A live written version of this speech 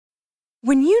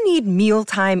When you need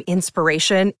mealtime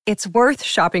inspiration, it's worth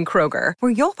shopping Kroger,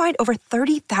 where you'll find over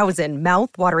 30,000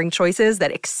 mouth-watering choices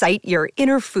that excite your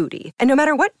inner foodie. And no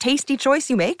matter what tasty choice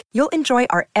you make, you'll enjoy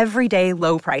our everyday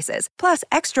low prices, plus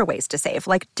extra ways to save,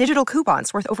 like digital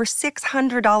coupons worth over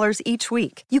 $600 each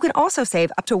week. You can also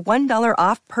save up to $1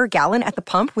 off per gallon at the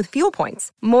pump with fuel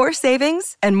points. More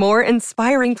savings and more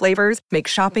inspiring flavors make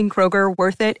shopping Kroger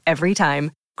worth it every time.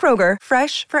 Kroger,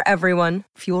 fresh for everyone.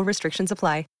 Fuel restrictions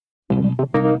apply.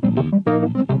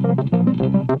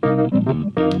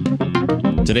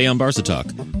 Today on Barca Talk,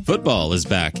 football is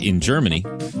back in Germany.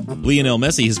 Lionel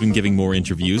Messi has been giving more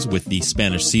interviews with the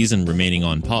Spanish season remaining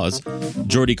on pause.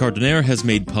 Jordi Cardener has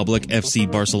made public FC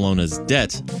Barcelona's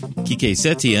debt. Quique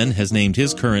Setien has named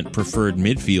his current preferred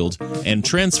midfield, and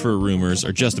transfer rumors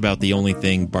are just about the only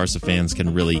thing Barca fans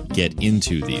can really get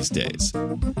into these days.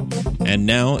 And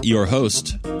now, your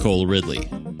host, Cole Ridley.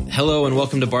 Hello and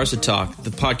welcome to Barca Talk, the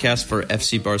podcast for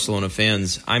FC Barcelona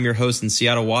fans. I'm your host in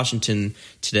Seattle, Washington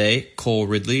today, Cole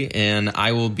Ridley, and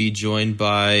I will be joined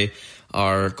by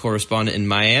our correspondent in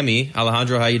Miami,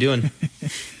 Alejandro. How you doing?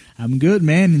 I'm good,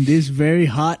 man, in this very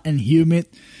hot and humid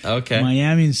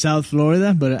Miami in South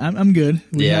Florida, but I'm good.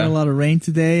 We had a lot of rain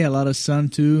today, a lot of sun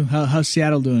too. How's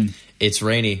Seattle doing? It's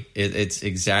rainy. It's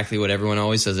exactly what everyone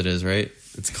always says it is, right?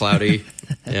 It's cloudy,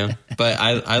 yeah. But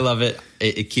I love it.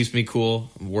 It keeps me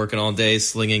cool. I'm working all day,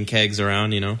 slinging kegs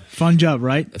around, Fun job,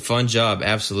 right? Fun job,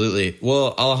 absolutely.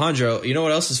 Well, Alejandro, you know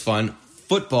what else is fun?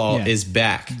 Football is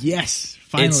back. Yes,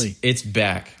 finally. It's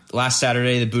back. Last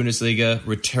Saturday, the Bundesliga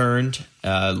returned.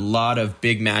 A lot of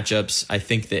big matchups. I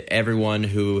think that everyone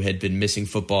who had been missing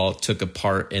football took a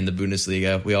part in the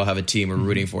Bundesliga. We all have a team we're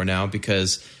rooting for now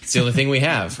because it's the only thing we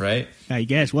have, right? I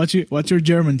guess. What's your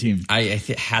German team? I think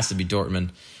it has to be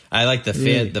Dortmund. I like the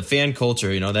fan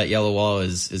culture. That yellow wall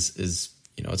is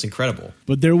it's incredible.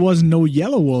 But there was no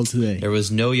yellow wall today. There was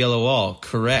no yellow wall.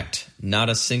 Correct. Not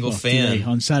a single fan. Today,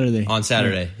 on Saturday. On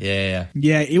Saturday. Yeah.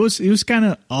 Yeah, it was kind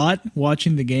of odd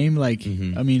watching the game. Like,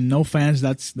 I mean, no fans.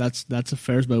 That's a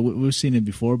first, but we've seen it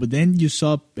before. But then you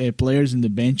saw players in the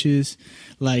benches,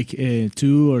 like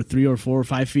 2 or 3 or 4 or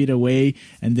 5 feet away,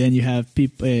 and then you have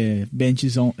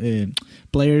benches on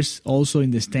players also in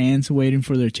the stands waiting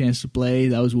for their chance to play.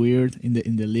 That was weird. In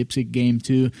the Leipzig game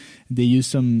too, they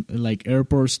used some like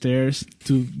airport stairs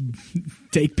to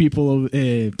take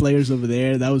players over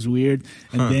there. That was weird.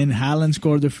 And then Haaland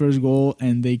scored the first goal,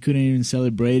 and they couldn't even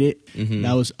celebrate it.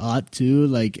 That was odd too.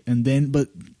 But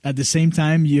at the same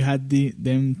time, you had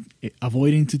them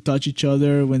avoiding to touch each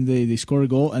other when they score a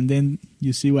goal, and then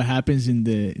you see what happens in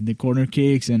the corner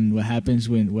kicks and what happens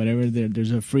when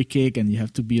there's a free kick and you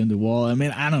have to be on the wall. I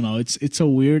mean, I don't know. It's so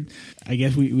weird. I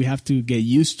guess we have to get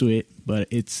used to it, but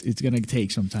it's gonna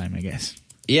take some time, I guess.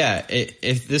 Yeah,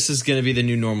 if this is going to be the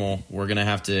new normal, we're going to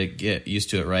have to get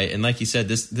used to it, right? And like you said,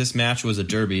 this match was a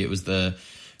derby. It was the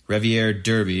Riviera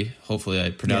Derby. Hopefully I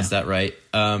pronounced that right.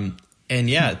 And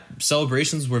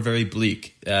celebrations were very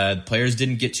bleak. Players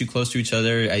didn't get too close to each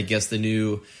other. I guess the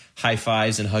new high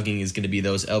fives and hugging is going to be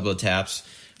those elbow taps,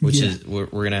 which is we're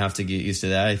going to have to get used to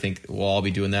that. I think we'll all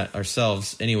be doing that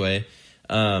ourselves anyway.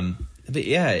 But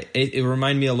yeah, it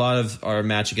reminded me a lot of our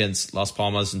match against Las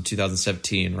Palmas in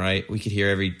 2017, right? We could hear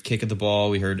every kick of the ball.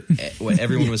 We heard what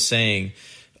everyone was saying.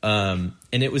 And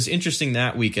it was interesting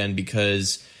that weekend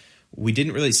because we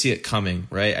didn't really see it coming,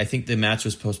 right? I think the match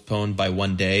was postponed by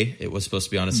one day. It was supposed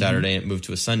to be on a Saturday and it moved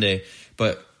to a Sunday.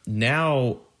 But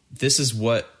now this is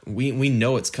what we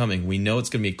know it's coming. We know it's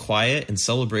going to be quiet and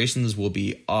celebrations will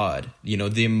be odd.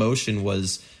 The emotion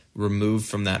was removed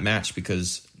from that match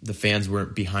because the fans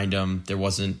weren't behind them. There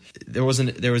was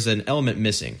an element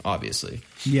missing, obviously.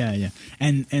 Yeah.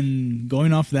 And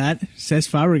going off that, Cesc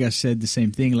Fabregas said the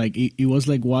same thing. Like it was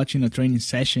like watching a training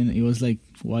session. It was like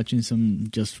watching some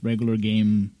just regular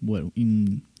game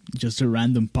in just a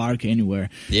random park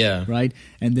anywhere. Yeah. Right?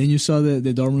 And then you saw the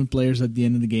Dortmund players at the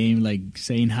end of the game like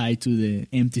saying hi to the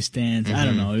empty stands. I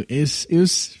don't know. It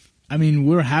was I mean,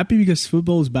 we're happy because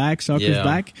football is back, soccer's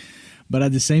back. But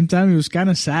at the same time, it was kind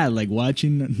of sad, like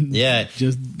watching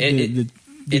just the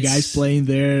guys playing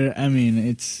there. I mean,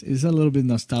 it's a little bit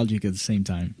nostalgic at the same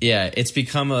time. Yeah, it's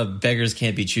become a beggars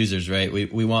can't be choosers, right?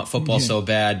 We want football so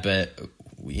bad, but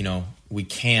we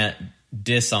can't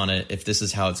diss on it if this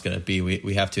is how it's going to be.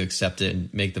 We have to accept it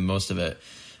and make the most of it.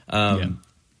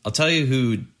 I'll tell you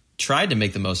who tried to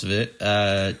make the most of it.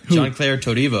 Jean-Claire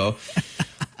Todibo.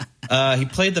 He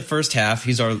played the first half.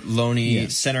 He's our loney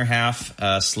center half /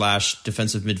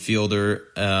 defensive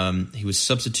midfielder. He was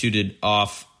substituted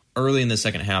off early in the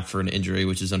second half for an injury,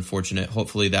 which is unfortunate.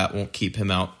 Hopefully that won't keep him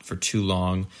out for too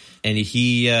long. And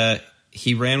he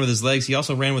ran with his legs. He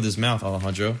also ran with his mouth,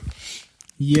 Alejandro.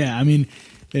 Yeah, I mean,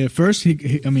 first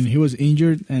he was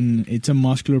injured, and it's a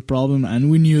muscular problem, and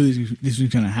we knew this was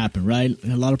going to happen, right?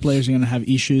 A lot of players are going to have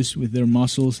issues with their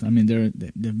muscles. I mean,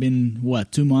 they've been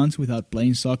 2 months without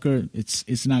playing soccer.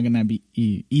 It's not going to be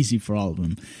easy for all of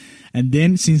them. And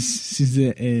then since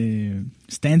the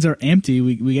stands are empty,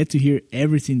 we get to hear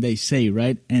everything they say,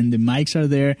 right? And the mics are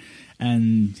there,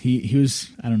 and he was,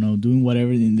 I don't know, doing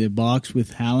whatever in the box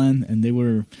with Haaland, and they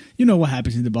were, you know what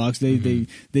happens in the box.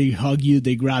 They hug you,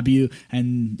 they grab you,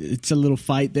 and it's a little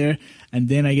fight there. And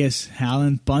then I guess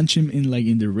Haaland punched him in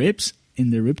the ribs, in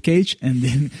the rib cage, and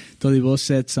then Todibo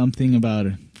said something about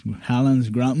Haaland's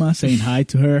grandma saying hi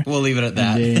to her. We'll leave it at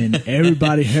that. And then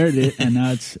everybody heard it, and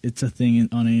now it's a thing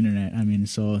on the internet. I mean,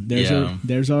 so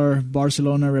there's our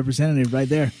Barcelona representative right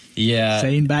there. Yeah,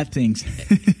 saying bad things.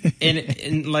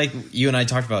 and like you and I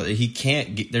talked about, he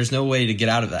can't. There's no way to get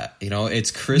out of that. You know,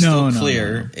 it's crystal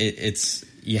clear. No. It's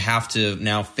you have to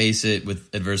now face it with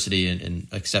adversity and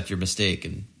accept your mistake.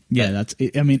 And that's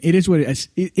it. I mean, it is what it is.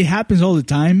 It happens all the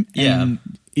time. Yeah. And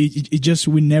it just,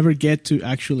 we never get to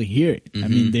actually hear it. I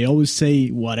mean, they always say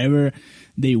whatever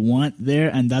they want there,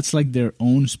 and that's like their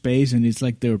own space, and it's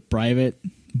like their private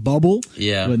bubble.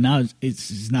 Yeah. But now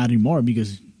it's not anymore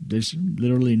because there's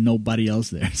literally nobody else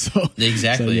there. So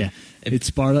exactly. So, yeah, it's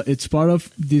part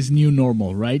of this new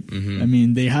normal, right? I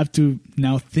mean, they have to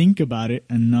now think about it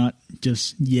and not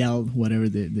just yell whatever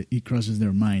it crosses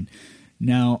their mind.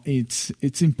 Now it's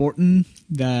important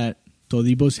that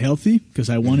Todibo's healthy because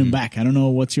I want him back. I don't know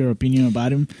what's your opinion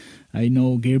about him. I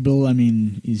know Gabriel, I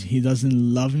mean, he doesn't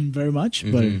love him very much,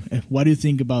 but what do you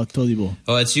think about Todibo?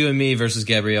 Oh, it's you and me versus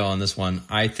Gabriel on this one.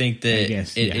 I think that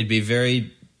it'd be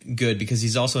very good because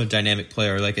he's also a dynamic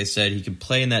player. Like I said, he can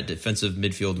play in that defensive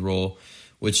midfield role,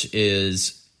 which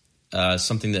is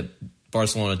something that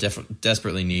Barcelona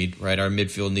desperately need, right? Our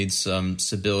midfield needs some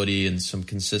stability and some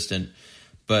consistent,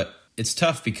 but it's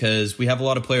tough because we have a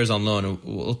lot of players on loan.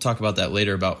 We'll talk about that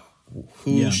later about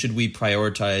who should we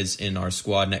prioritize in our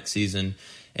squad next season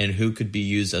and who could be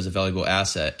used as a valuable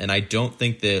asset. And I don't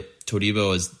think that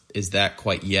Todibo is that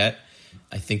quite yet.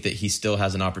 I think that he still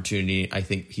has an opportunity. I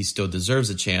think he still deserves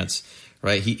a chance,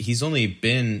 right? He's only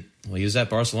been, he was at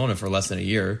Barcelona for less than a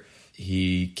year.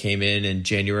 He came in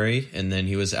January and then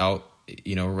he was out,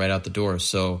 right out the door.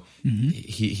 So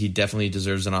he definitely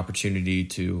deserves an opportunity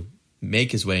to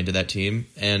make his way into that team,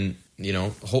 and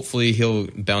hopefully he'll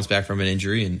bounce back from an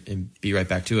injury and be right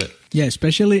back to it. Yeah,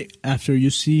 especially after you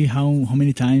see how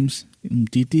many times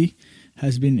Titi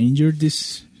has been injured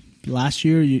this last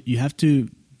year. You have to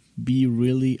be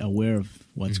really aware of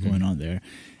what's going on there.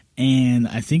 And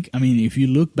I think, if you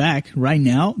look back right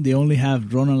now, they only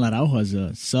have Ronald Araujo as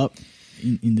a sub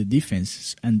in the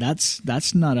defense, and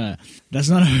that's not a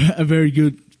very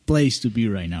good place to be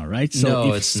right now, right?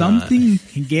 So if something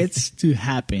gets to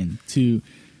happen to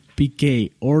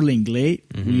Piqué or Lenglet,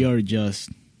 we are just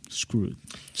screwed.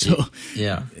 So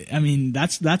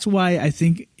that's why I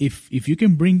think if you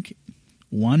can bring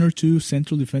one or two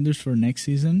central defenders for next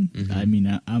season,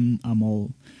 I'm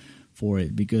all for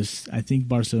it because I think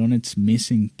Barcelona is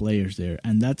missing players there,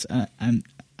 and that's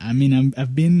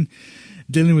I've been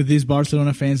dealing with these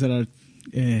Barcelona fans that are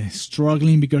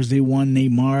struggling because they want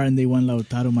Neymar and they want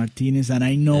Lautaro Martinez, and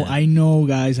I know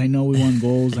guys, I know we want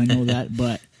goals, I know that,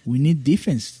 but we need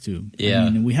defense too.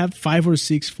 We have 5 or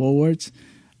 6 forwards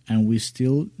and we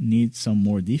still need some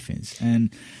more defense.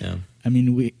 And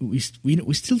we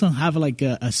still don't have like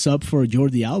a sub for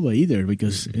Jordi Alba either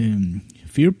because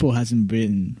Firpo hasn't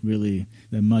been really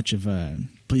that much of a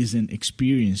pleasant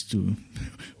experience to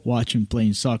watch him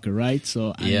playing soccer, right?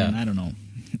 So I don't know.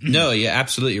 No, you're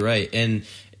absolutely right. And,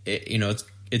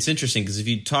 it's interesting because if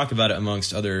you talk about it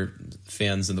amongst other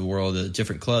fans in the world at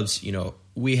different clubs,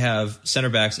 we have center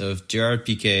backs of Gerard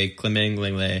Piqué, Clement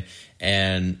Lenglet,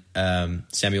 and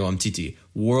Samuel Umtiti.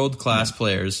 World-class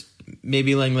players.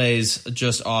 Maybe Lenglet's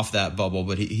just off that bubble,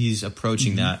 but he's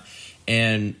approaching that.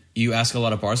 And you ask a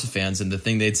lot of Barca fans, and the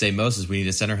thing they'd say most is we need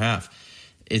a center half.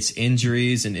 It's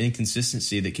injuries and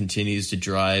inconsistency that continues to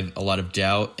drive a lot of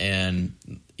doubt, and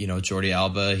Jordi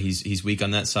Alba, he's weak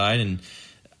on that side, and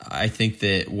I think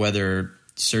that whether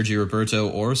Sergio Roberto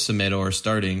or Semedo are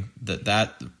starting,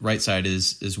 that right side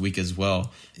is weak as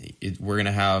well. We're going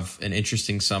to have an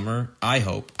interesting summer. I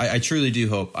hope. I truly do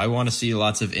hope. I want to see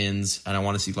lots of ins and I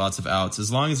want to see lots of outs,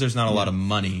 as long as there's not a lot of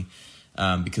money,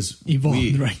 because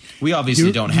we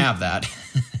obviously don't have that.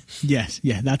 Yes,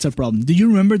 that's a problem. Do you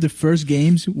remember the first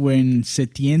games when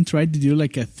Setien tried to do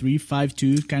like a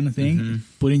 3-5-2 kind of thing,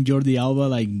 putting Jordi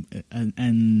Alba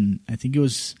and I think it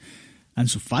was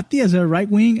Ansu Fati as a right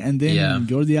wing, and then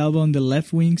Jordi Alba on the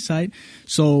left wing side.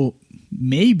 So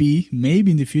maybe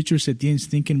in the future Setien's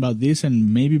thinking about this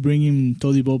and maybe bringing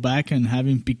Todibo back and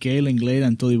having Piqué, Lenglet,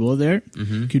 and Todibo there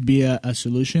could be a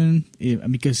solution.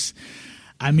 Because,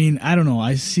 I mean, I don't know.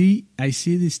 I see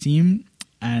this team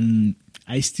and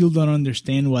I still don't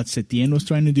understand what Setien was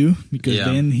trying to do, because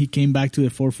then he came back to the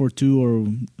 4-4-2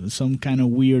 or some kind of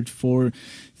weird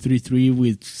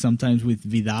 4-3-3 sometimes with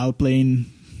Vidal playing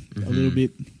a little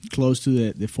bit close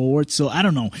to the forward. So I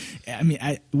don't know. I mean,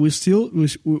 we're still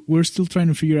trying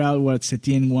to figure out what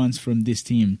Setien wants from this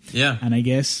team. Yeah, and I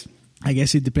guess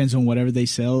it depends on whatever they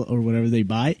sell or whatever they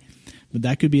buy. But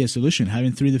that could be a solution,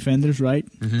 having 3 defenders, right,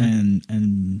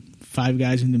 and 5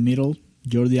 guys in the middle.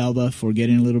 Jordi Alba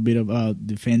forgetting a little bit about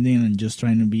defending and just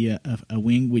trying to be a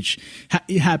wing, which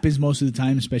it happens most of the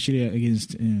time, especially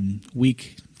against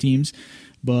weak teams.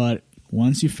 But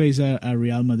once you face a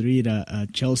Real Madrid, a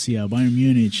Chelsea, a Bayern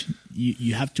Munich,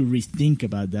 you have to rethink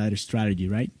about that strategy,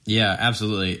 right? Yeah,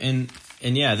 absolutely. And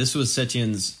yeah, this was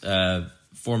Setien's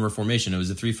former formation. It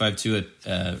was a 3-5-2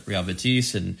 at Real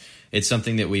Betis, and it's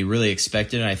something that we really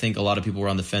expected. And I think a lot of people were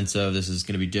on the fence of this is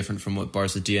going to be different from what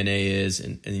Barca DNA is,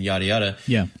 and yada yada.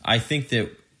 Yeah, I think that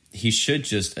he should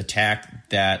just attack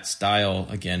that style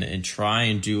again and try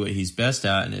and do what he's best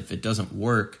at. And if it doesn't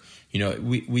work,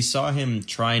 we saw him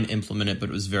try and implement it, but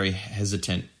it was very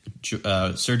hesitant.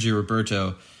 Sergio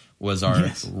Roberto was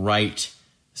our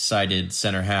right-sided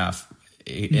center half,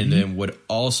 and then would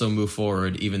also move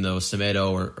forward, even though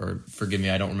Semedo or forgive me,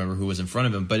 I don't remember who was in front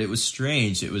of him. But it was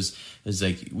strange. It was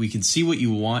like, we can see what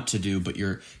you want to do, but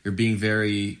you're being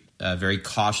very very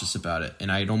cautious about it.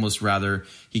 And I'd almost rather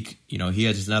he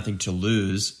has nothing to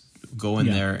lose. Go in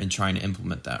there and trying to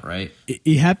implement that, right?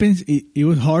 It happens. It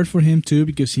was hard for him too,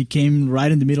 because he came right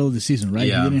in the middle of the season, right?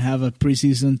 Yeah. He didn't have a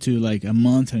preseason to like an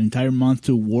entire month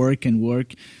to work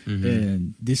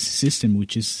this system,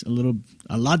 which is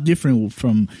a lot different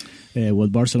from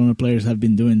what Barcelona players have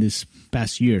been doing this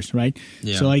past years, right?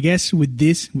 Yeah. So I guess with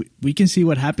this, we can see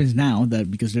what happens now, that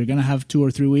because they're going to have 2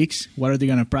 or 3 weeks, what are they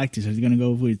going to practice? Are they going to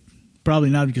go with...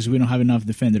 Probably not, because we don't have enough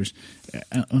defenders,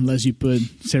 unless you put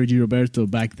Sergio Roberto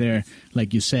back there,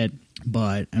 like you said.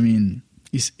 But, I mean,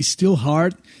 it's still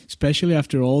hard, especially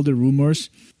after all the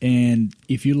rumors. And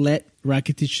if you let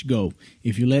Rakitic go,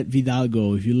 if you let Vidal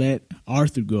go, if you let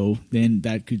Arthur go, then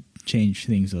that could change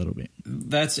things a little bit.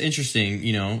 That's interesting.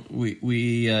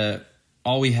 We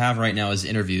all we have right now is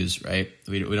interviews, right?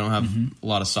 We don't have a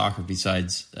lot of soccer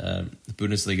besides the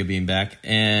Bundesliga being back.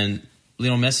 And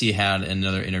Lionel Messi had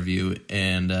another interview,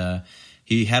 and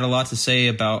he had a lot to say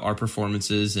about our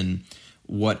performances and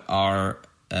what our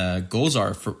goals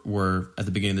were at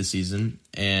the beginning of the season,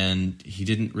 and he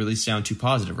didn't really sound too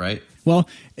positive, right? Well,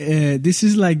 this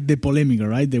is like the polemica,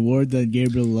 right? The word that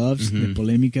Gabriel loves, the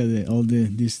polemica,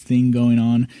 this thing going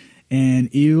on. And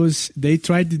they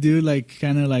tried to do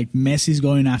kind of like Messi's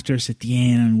going after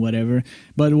Setien and whatever.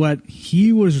 But what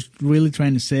he was really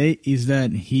trying to say is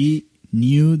that he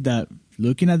knew that,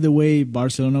 looking at the way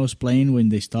Barcelona was playing when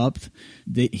they stopped,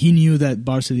 he knew that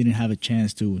Barca didn't have a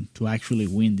chance to actually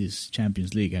win this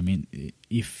Champions League. I mean,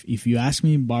 if you ask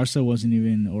me, Barca wasn't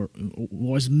even, or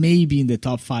was maybe in the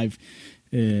top 5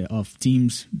 of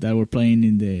teams that were playing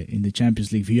in the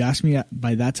Champions League. If you ask me,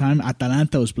 by that time,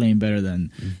 Atalanta was playing better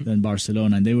than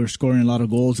Barcelona, and they were scoring a lot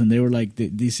of goals, and they were like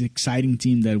this exciting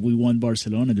team that we want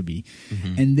Barcelona to be.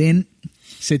 And then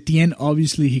Setien,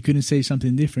 obviously, he couldn't say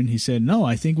something different. He said, no,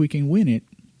 I think we can win it.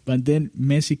 But then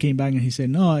Messi came back and he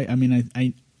said, no,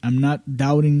 I'm not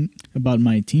doubting about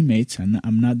my teammates.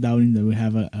 I'm not doubting that we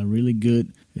have a really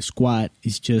good squad.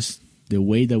 It's just the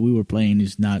way that we were playing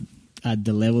is not at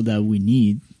the level that we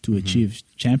need to achieve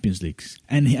Champions Leagues.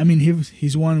 And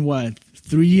he's won,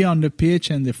 3 on the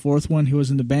pitch, and the 4th one he was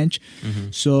on the bench.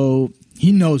 So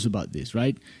he knows about this,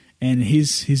 right? And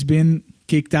he's been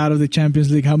kicked out of the Champions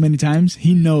League how many times?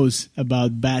 He knows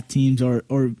about bad teams or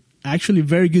actually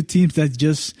very good teams that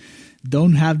just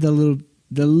don't have the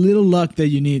little luck that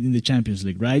you need in the Champions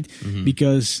League, right?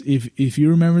 Because if you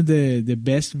remember the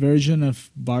best version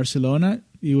of Barcelona,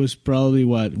 it was probably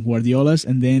Guardiola's,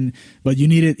 but you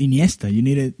needed Iniesta, you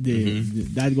needed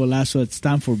that golazo at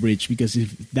Stamford Bridge, because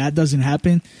if that doesn't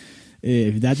happen,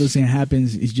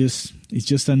 it's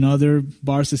just another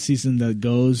Barca season that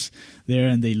goes there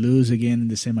and they lose again in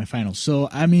the semifinals. So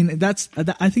I think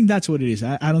that's what it is.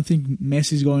 I don't think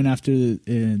Messi's going after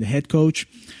the head coach.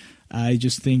 I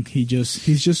just think he's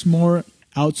just more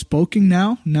outspoken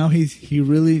now. Now he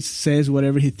really says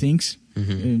whatever he thinks.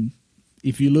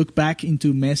 If you look back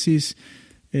into Messi's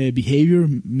behavior,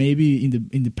 maybe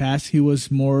in the past he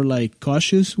was more like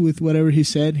cautious with whatever he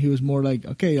said. He was more like,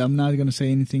 okay, I'm not going to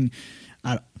say anything.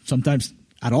 Sometimes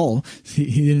at all.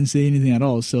 He didn't say anything at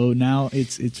all. So now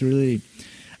it's really.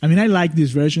 I mean, I like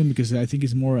this version because I think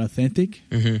it's more authentic.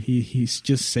 Mm-hmm. He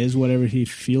just says whatever he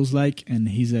feels like, and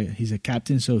he's a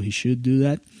captain, so he should do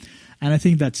that. And I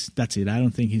think that's it. I don't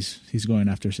think he's going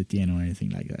after Setien or anything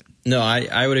like that. No,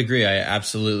 I would agree. I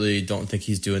absolutely don't think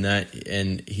he's doing that,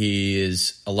 and he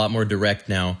is a lot more direct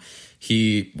now.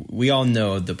 We all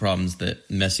know the problems that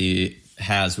Messi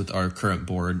has with our current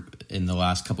board in the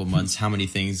last couple of months. How many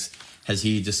things has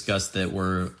he discussed that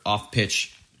were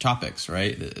off-pitch topics,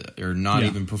 right? Or not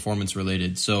even performance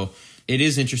related. So it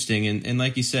is interesting. And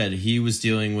like you said, he was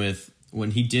dealing with,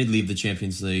 when he did leave the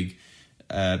Champions League,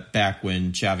 back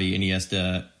when Xavi,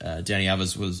 Iniesta, Dani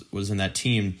Alves was in that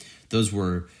team, those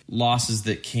were losses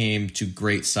that came to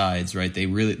great sides, right?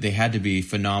 They had to be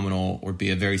phenomenal or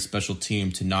be a very special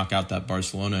team to knock out that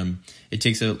Barcelona. And it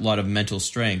takes a lot of mental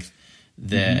strength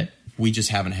that we just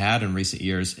haven't had in recent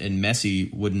years. And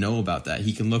Messi would know about that.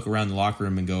 He can look around the locker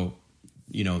room and go,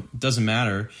 it doesn't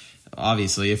matter.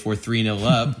 Obviously, if we're 3-0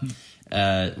 up,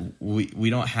 we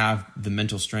don't have the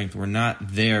mental strength. We're not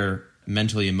there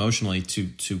mentally, emotionally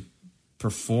to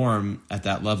perform at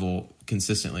that level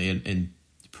consistently and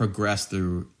progress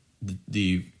through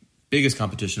the biggest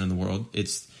competition in the world.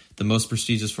 It's the most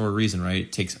prestigious for a reason, right?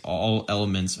 It takes all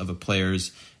elements of a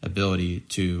player's ability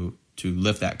to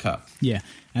lift that cup. Yeah,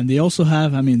 and they also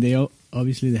have,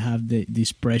 obviously they have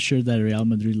this pressure that Real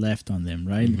Madrid left on them,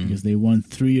 right? Mm-hmm. Because they won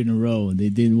 3 in a row. They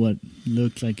did what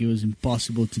looked like it was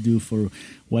impossible to do for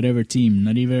whatever team.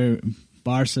 Not even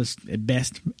Barca's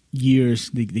best years,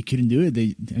 they couldn't do it.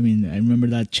 I remember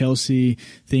that Chelsea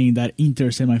thing, that Inter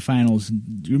semifinals.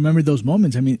 Do you remember those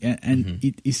moments? And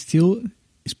it is still,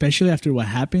 especially after what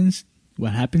happened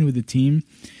with the team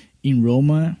in Rome,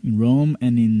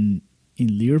 and in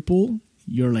Liverpool,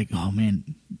 you're like, oh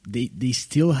man, they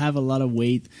still have a lot of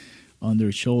weight on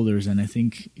their shoulders, and I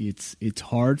think it's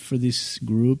hard for this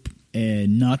group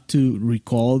not to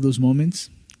recall those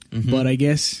moments. Mm-hmm. But I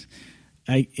guess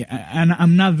I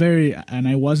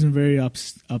wasn't very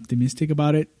optimistic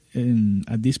about it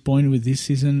at this point with this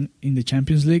season in the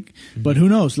Champions League. Mm-hmm. But who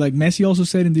knows? Like Messi also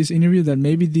said in this interview that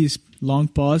maybe this long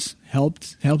pause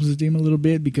helps the team a little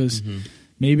bit because. Mm-hmm.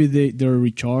 Maybe they're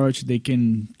recharged. They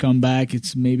can come back.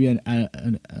 It's maybe a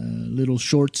little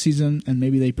short season, and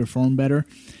maybe they perform better.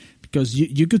 Because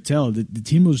you could tell that the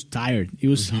team was tired. It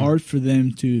was hard for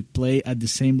them to play at the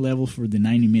same level for the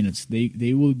 90 minutes.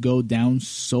 They will go down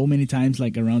so many times,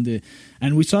 like around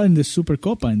and we saw in the Super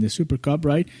Cup, right?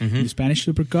 Mm-hmm. In the Spanish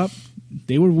Super Cup,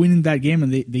 they were winning that game,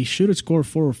 and they should have scored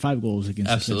 4 or 5 goals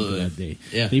against Atletico that day.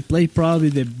 Yeah. They played probably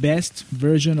the best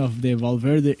version of the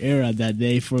Valverde era that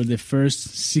day for the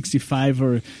first 65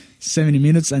 or 70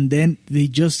 minutes, and then they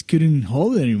just couldn't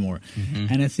hold it anymore.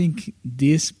 Mm-hmm. And I think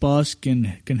this pause can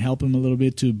help them a little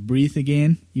bit to breathe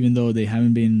again, even though they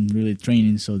haven't been really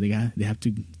training, so they have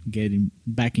to get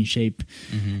back in shape,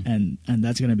 and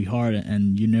that's going to be hard,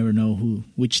 and you never know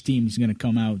which team is going to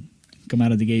come out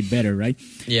of the gate better, right?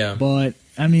 Yeah. But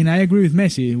I agree with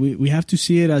Messi. We have to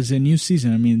see it as a new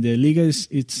season. The Liga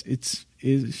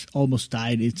is almost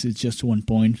tied. It's just 1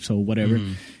 point, so whatever.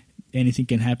 Anything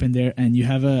can happen there, and you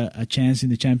have a chance in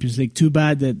the Champions League. Too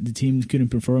bad that the team couldn't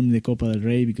perform in the Copa del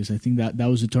Rey, because I think that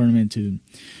was a tournament to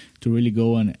really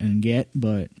go and get.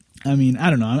 But I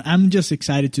don't know. I'm just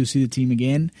excited to see the team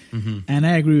again, and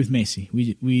I agree with Messi.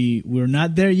 We're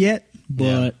not there yet,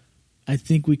 but I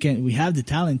think we have the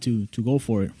talent to go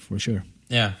for it for sure.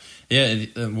 Yeah.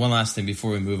 One last thing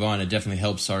before we move on, it definitely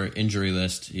helps our injury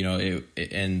list.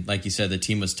 And like you said, the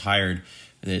team was tired.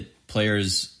 That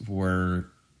players were.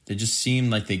 They just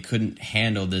seemed like they couldn't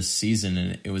handle this season,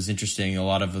 and it was interesting. A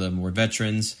lot of them were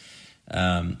veterans.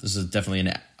 This is definitely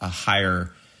a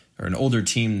higher or an older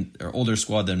team or older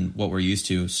squad than what we're used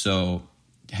to. So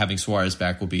having Suarez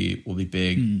back will be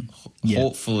big.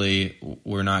 Hopefully,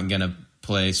 we're not going to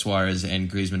play Suarez and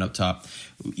Griezmann up top.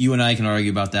 You and I can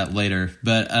argue about that later.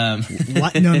 But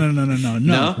what?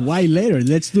 No. Why later?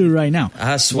 Let's do it right now.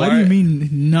 Why do you mean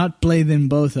not play them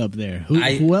both up there?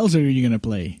 Who else are you going to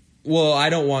play? Well, I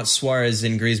don't want Suarez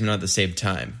and Griezmann at the same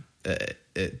time. To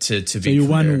be so you clear.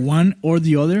 Want one or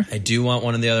the other? I do want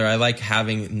one or the other. I like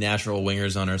having natural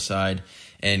wingers on our side,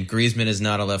 and Griezmann is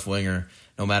not a left winger.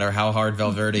 No matter how hard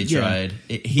Valverde tried,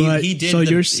 he did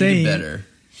better.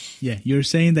 Yeah, you're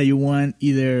saying that you want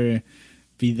either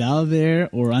Vidal there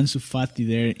or Ansu Fati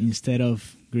there instead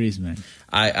of Griezmann.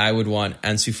 I would want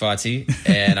Ansu Fati,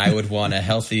 and I would want a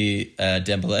healthy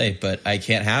Dembélé, but I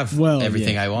can't have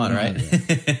everything I want,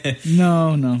 right?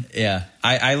 No. Yeah,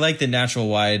 I like the natural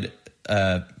wide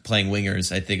playing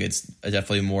wingers. I think it's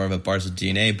definitely more of a Barca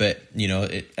DNA, but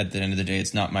at the end of the day,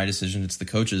 it's not my decision. It's the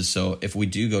coaches. So if we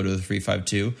do go to the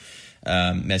 3-5-2,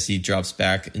 Messi drops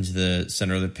back into the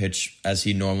center of the pitch as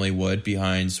he normally would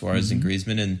behind Suarez and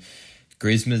Griezmann. And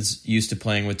Griezmann's used to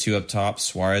playing with two up top.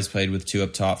 Suarez played with two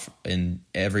up top in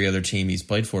every other team he's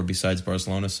played for besides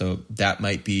Barcelona. So that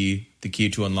might be the key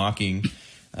to unlocking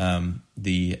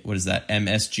what is that,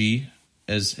 MSG,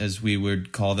 as we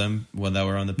would call them when they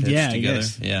were on the pitch together.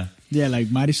 Yeah,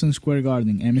 like Madison Square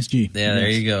Garden, MSG. Yeah, there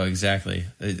you go. Exactly.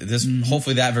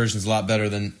 Hopefully that version is a lot better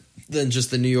than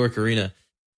just the New York Arena.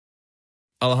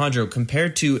 Alejandro,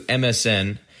 compared to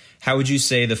MSN, how would you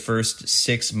say the first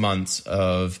 6 months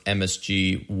of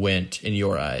MSG went in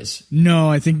your eyes?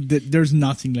 No, I think that there's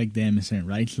nothing like the MSN,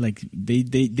 right? Like they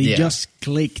just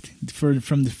clicked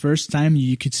from the first time.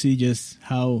 You could see just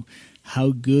how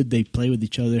good they play with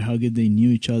each other, how good they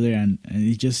knew each other, and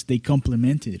it just they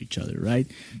complemented each other, right?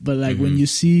 But like when you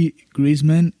see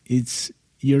Griezmann,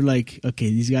 you're like, okay,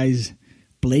 these guys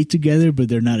play together, but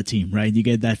they're not a team, right? You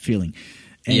get that feeling.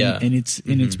 And it's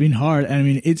been hard. I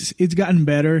mean, it's gotten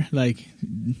better. Like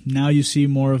now you see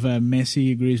more of a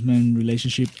Messi Griezmann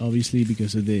relationship, obviously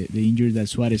because of the injury that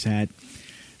Suarez had.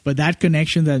 But that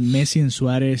connection that Messi and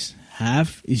Suarez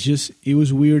have it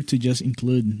was weird to just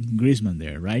include Griezmann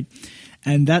there, right?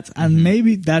 And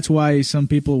maybe that's why some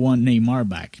people want Neymar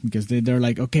back, because they're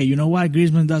like, okay, you know what,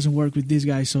 Griezmann doesn't work with this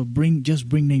guy, so bring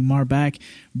Neymar back,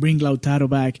 bring Lautaro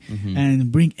back,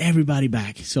 and bring everybody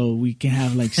back, so we can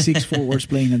have like 6 forwards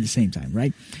playing at the same time,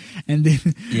 right? And then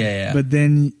but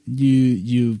then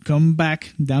you come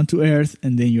back down to earth,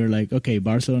 and then you're like, okay,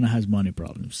 Barcelona has money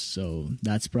problems, so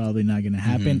that's probably not going to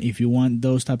happen. If you want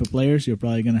those type of players, you're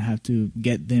probably going to have to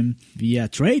get them via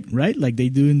trade, right? Like they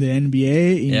do in the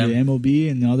NBA, in the MLB,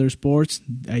 and other sports.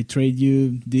 I trade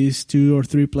you these 2 or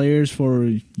 3 players for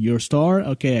your star.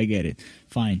 Okay, I get it.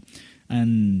 Fine.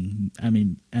 And I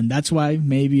mean, and that's why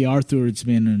maybe Arthur has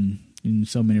been in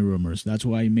so many rumors. That's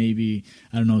why maybe,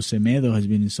 I don't know, Semedo has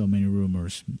been in so many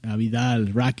rumors. Vidal,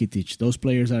 Rakitic, those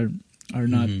players are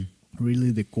not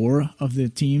really the core of the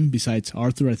team. Besides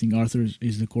Arthur, I think Arthur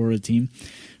is the core of the team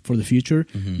for the future.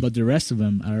 But the rest of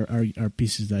them are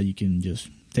pieces that you can just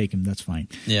take him. That's fine.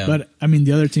 Yeah. But I mean,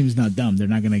 the other team is not dumb. They're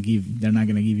not gonna give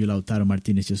you Lautaro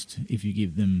Martinez just if you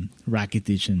give them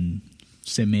Rakitic and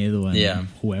Semedo and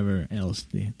whoever else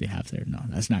they have there. No,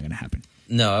 that's not gonna happen.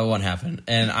 No, it won't happen.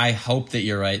 And I hope that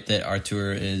you're right, that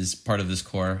Artur is part of this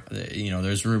core.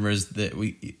 There's rumors that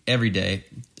we every day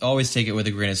always take it with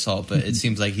a grain of salt, but it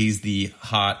seems like he's the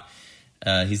hot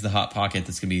pocket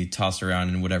that's gonna be tossed around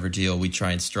in whatever deal we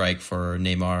try and strike for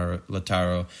Neymar or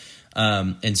Lautaro.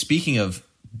 And speaking of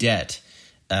debt,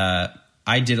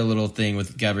 I did a little thing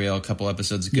with Gabriel a couple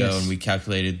episodes ago, and we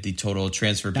calculated the total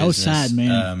transfer business. That was sad,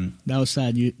 man. That was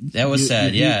sad. You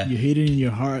hit it in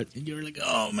your heart. You're like,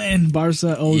 oh man,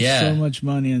 Barca owes so much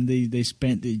money, and they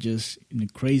spent it just in a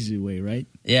crazy way, right?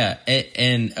 Yeah,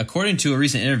 and according to a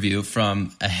recent interview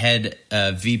from a head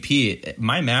VP,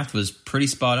 my math was pretty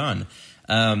spot on.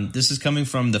 This is coming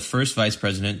from the first vice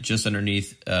president, just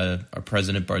underneath our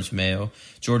president, Bartomeu,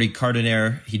 Jordi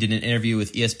Cardener. He did an interview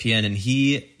with ESPN, and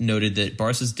he noted that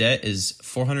Barca's debt is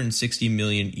 460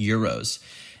 million euros.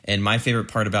 And my favorite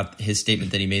part about his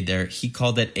statement that he made there, he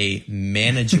called it a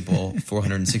manageable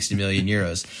 460 million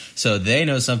euros. So they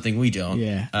know something we don't.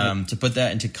 Yeah. To put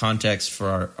that into context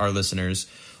for our listeners,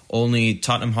 only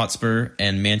Tottenham Hotspur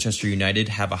and Manchester United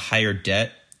have a higher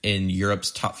debt in Europe's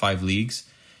top 5 leagues.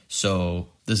 So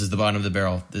this is the bottom of the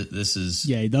barrel. This is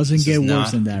it doesn't get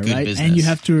worse than that, right? Business. And you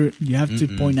have to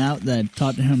point out that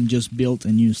Tottenham just built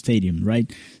a new stadium, right?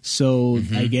 So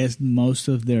I guess most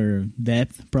of their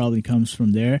depth probably comes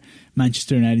from there.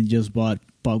 Manchester United just bought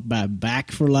Pogba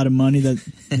back for a lot of money that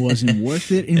wasn't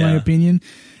worth it, in my opinion.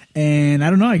 And I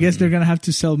don't know. I guess they're gonna have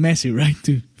to sell Messi, right,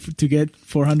 to get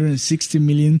 460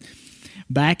 million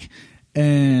back.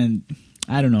 And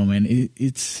I don't know, man.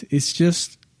 It's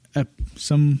just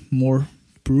some more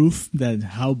proof that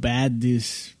how bad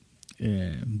this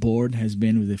board has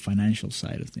been with the financial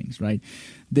side of things, right?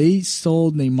 They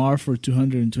sold Neymar for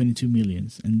 222 million,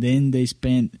 and then they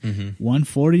spent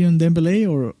 140 on Dembele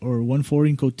or 140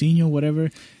 in Coutinho,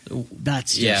 whatever.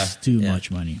 That's just too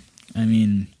much money. I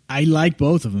mean, I like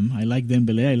both of them. I like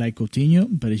Dembele, I like Coutinho,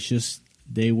 but it's just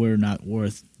they were not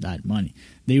worth that money.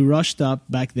 They rushed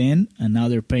up back then, and now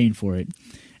they're paying for it.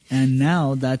 And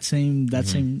now that same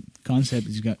concept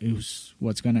is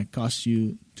what's going to cost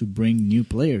you to bring new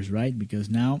players, right? Because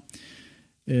now,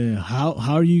 how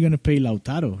are you going to pay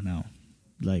Lautaro now?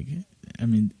 Like, I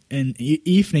mean, and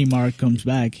if Neymar comes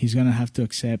back, he's going to have to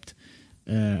accept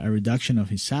a reduction of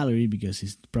his salary because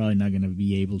he's probably not going to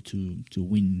be able to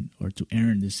win or to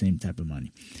earn the same type of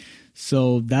money.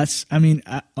 So that's,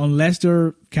 unless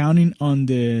they're counting on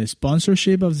the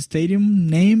sponsorship of the stadium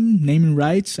naming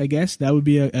rights, I guess that would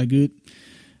be a good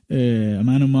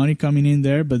amount of money coming in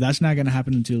there. But that's not going to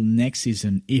happen until next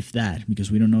season, if that,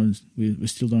 because we don't know, we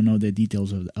still don't know the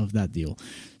details of that deal.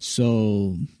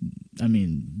 So,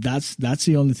 that's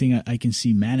the only thing I can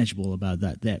see manageable about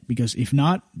that debt. Because if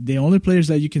not, the only players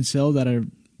that you can sell that are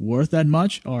worth that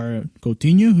much are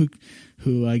Coutinho,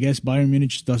 who I guess Bayern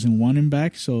Munich doesn't want him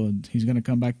back, so he's going to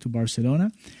come back to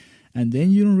Barcelona. And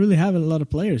then you don't really have a lot of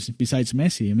players besides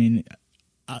Messi.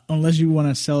 Unless you want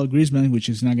to sell Griezmann, which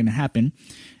is not going to happen.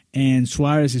 And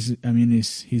Suarez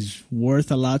he's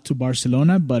worth a lot to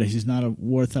Barcelona, but he's not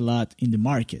worth a lot in the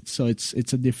market. So it's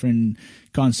a different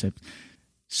concept.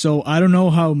 So I don't know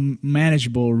how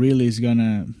manageable really is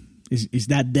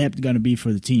that depth going to be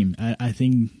for the team. I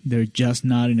think they're just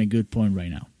not in a good point right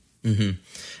now. Mm-hmm.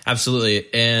 Absolutely.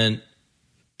 And,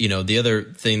 the other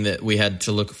thing that we had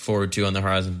to look forward to on the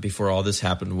horizon before all this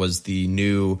happened was the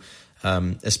new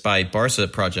Espai Barca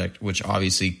project, which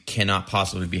obviously cannot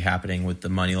possibly be happening with the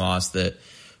money loss that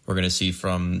we're going to see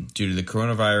due to the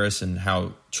coronavirus and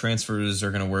how transfers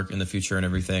are going to work in the future and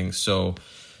everything. So,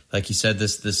 like you said,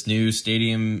 this new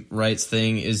stadium rights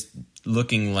thing is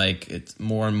looking like it's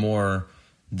more and more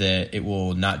that it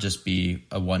will not just be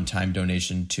a one-time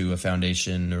donation to a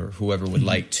foundation or whoever would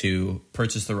like to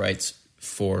purchase the rights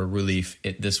for relief.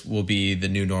 This will be the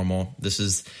new normal. This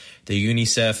is the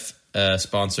UNICEF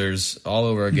sponsors all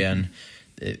over again,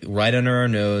 right under our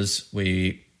nose.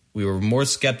 We were more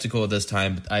skeptical at this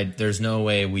time, but there's no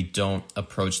way we don't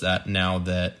approach that now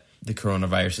that the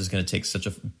coronavirus is going to take such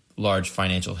a large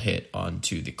financial hit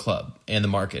onto the club and the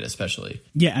market especially.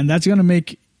 Yeah, and that's going to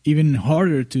make even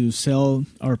harder to sell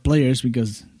our players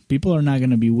because people are not going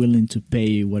to be willing to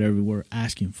pay whatever we're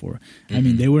asking for.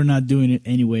 Mm-hmm. They were not doing it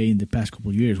anyway in the past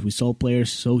couple of years. We sold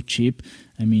players so cheap.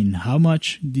 How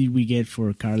much did we get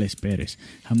for Carles Perez?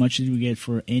 How much did we get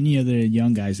for any other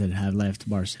young guys that have left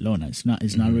Barcelona? It's not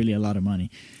really a lot of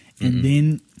money. Mm-hmm. And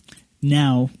then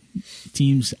now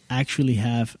teams actually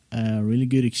have a really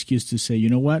good excuse to say, you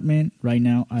know what, man, right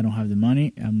now I don't have the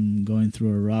money. I'm going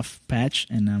through a rough patch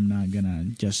and I'm not going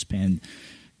to just spend,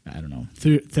 I don't know,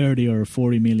 $30 or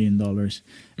 $40 million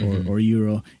or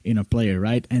euro in a player,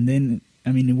 right? And then,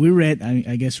 we read,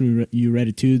 I guess you read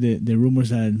it too, the rumors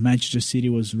that Manchester City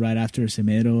was right after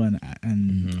Semedo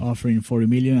and offering $40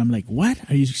 million. I'm like, what?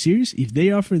 Are you serious? If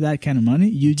they offer that kind of money,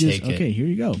 you just, okay, here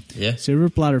you go. Yeah. Silver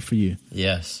platter for you.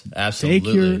 Yes,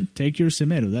 absolutely. Take your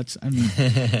Semedo.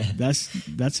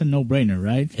 That's a no-brainer,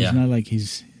 right? It's not like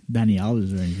he's Dani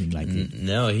Alves or anything like that.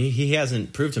 No, he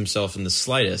hasn't proved himself in the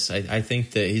slightest. I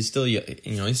think that he's still young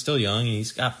and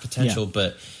he's got potential,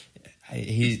 but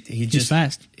he's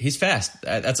fast. He's fast.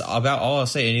 That's about all I'll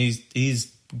say. And he's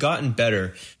gotten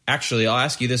better. Actually, I'll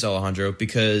ask you this, Alejandro,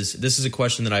 because this is a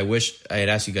question that I wish I had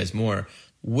asked you guys more.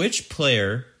 Which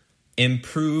player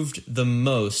improved the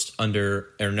most under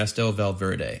Ernesto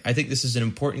Valverde? I think this is an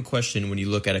important question when you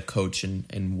look at a coach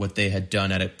and what they had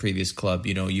done at a previous club.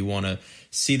 You want to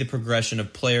see the progression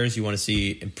of players. You want to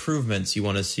see improvements. You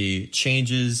want to see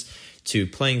changes to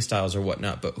playing styles or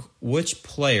whatnot. But which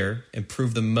player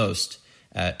improved the most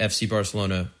at FC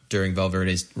Barcelona during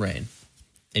Valverde's reign,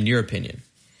 in your opinion?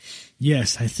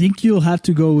 Yes, I think you'll have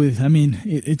to go with,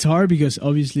 it's hard because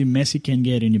obviously Messi can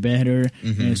get any better.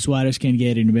 Suarez can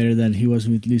get any better than he was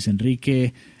with Luis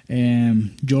Enrique.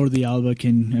 Jordi Alba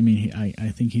can, I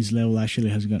think his level actually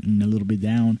has gotten a little bit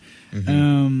down.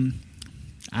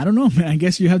 I don't know. I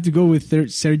guess you have to go with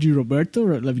Sergio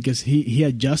Roberto because he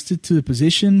adjusted to the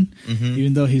position,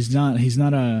 even though he's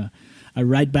not a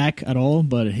right back at all.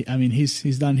 But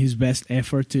he's done his best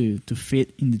effort to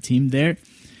fit in the team there.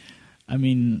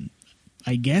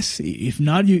 I guess if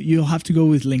not, you'll have to go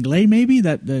with Lenglet maybe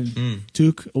that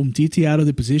took Umtiti out of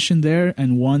the position there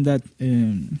and won that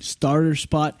starter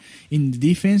spot in the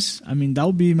defense. That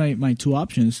would be my two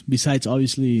options besides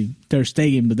obviously Ter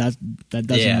Stegen, but that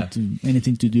doesn't have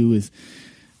anything to do with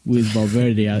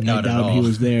Valverde. I doubt he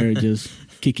was there just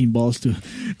kicking balls to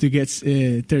get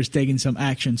Ter Stegen some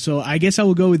action. So I guess I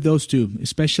will go with those two,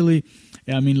 especially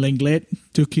Lenglet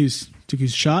took his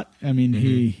shot.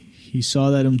 He saw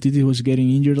that Umtiti was getting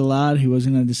injured a lot. He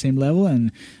wasn't at the same level, and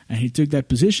he took that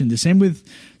position. The same with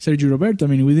Sergio Roberto.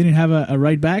 We didn't have a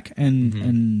right back,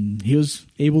 and he was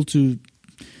able to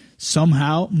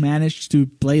somehow manage to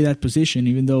play that position,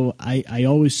 even though I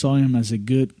always saw him as a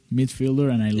good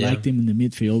midfielder, and I liked him in the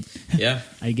midfield. Yeah.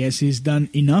 I guess he's done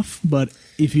enough, but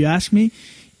if you ask me,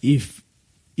 if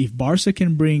if Barca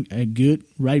can bring a good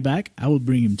right back, I would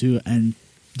bring him too, and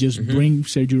just bring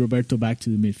Sergio Roberto back to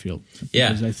the midfield.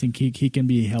 Because I think he can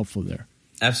be helpful there.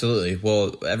 Absolutely.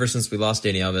 Well, ever since we lost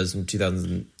Dani Alves in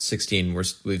 2016,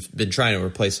 we've been trying to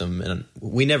replace him, and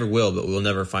we never will, but we'll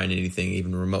never find anything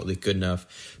even remotely good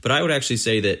enough. But I would actually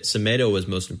say that Semedo was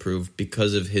most improved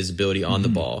because of his ability on the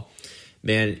ball.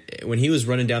 Man, when he was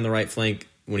running down the right flank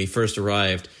when he first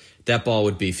arrived, that ball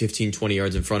would be 15, 20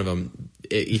 yards in front of him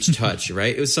each touch,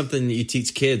 right? It was something you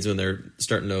teach kids when they're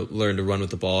starting to learn to run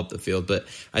with the ball up the field. But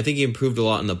I think he improved a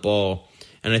lot in the ball.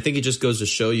 And I think it just goes to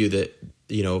show you that,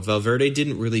 Valverde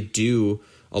didn't really do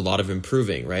a lot of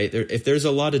improving, right? If there's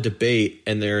a lot of debate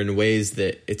and they're in ways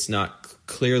that it's not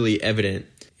clearly evident,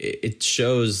 it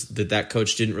shows that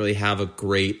coach didn't really have a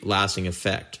great lasting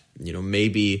effect.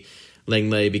 Maybe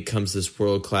Lenglet becomes this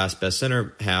world-class best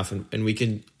center half, and we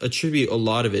can attribute a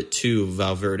lot of it to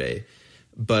Valverde.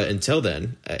 But until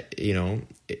then,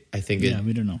 I think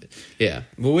we don't know. Yeah,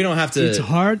 well, we don't have to. It's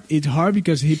hard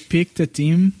because he picked a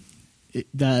team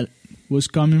that was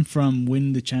coming from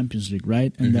winning the Champions League,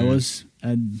 right? And that was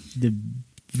the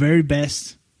very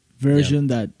best version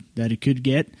that it could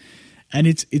get. And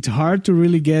it's hard to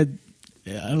really get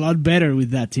a lot better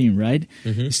with that team, right?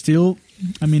 Still,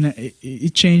 I mean,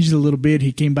 it changed a little bit.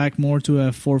 He came back more to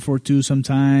a 4-4-2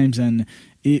 sometimes, and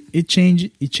it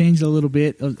changed a little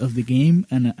bit of the game.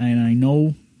 And I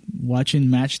know, watching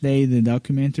Match Day, the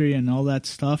documentary and all that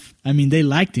stuff, I mean, they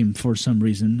liked him for some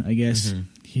reason. I guess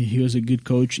he was a good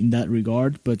coach in that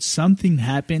regard, but something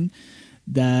happened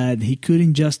that he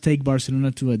couldn't just take Barcelona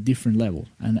to a different level.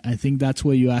 And I think that's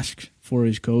what you ask for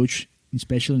his coach,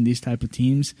 especially in these type of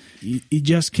teams. It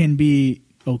just can be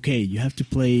okay. You have to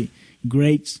play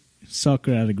great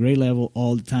soccer at a great level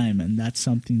all the time, and that's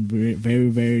something very, very,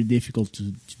 very difficult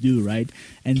to do, right?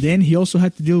 And then he also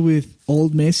had to deal with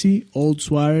old Messi, old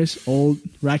Suarez, old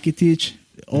Rakitic,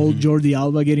 old Jordi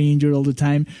Alba getting injured all the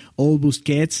time, old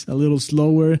Busquets, a little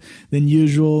slower than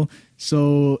usual.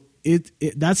 So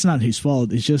that's not his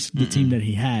fault. It's just the team that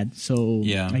he had. So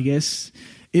I guess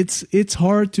it's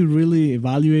hard to really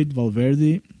evaluate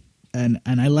Valverde. And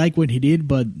I like what he did,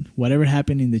 but whatever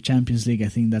happened in the Champions League, I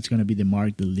think that's going to be the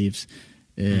mark that lives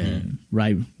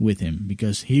right with him,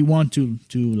 because he won two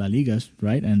La Ligas,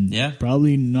 right? And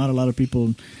probably not a lot of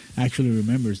people actually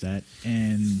remembers that.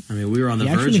 And I mean, we were on the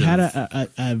verge. He actually had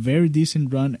a very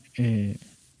decent run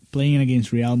playing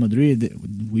against Real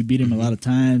Madrid. We beat him a lot of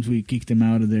times. We kicked him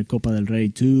out of the Copa del Rey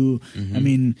too. I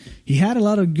mean, he had a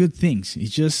lot of good things.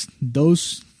 It's just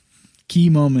those key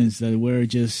moments that were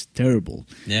just terrible.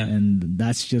 Yeah. And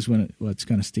that's just what's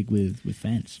going to stick with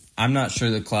fans. I'm not sure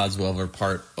the clouds will ever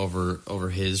part over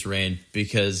his reign,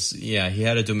 because he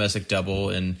had a domestic double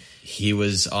and he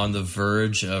was on the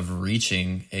verge of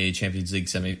reaching a Champions League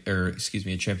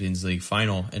a Champions League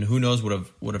final, and who knows what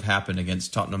would have happened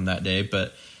against Tottenham that day,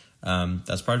 but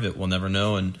that's part of it. We'll never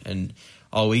know, and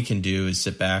all we can do is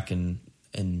sit back and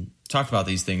talk about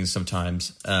these things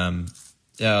sometimes.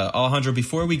 Alejandro,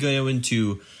 before we go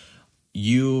into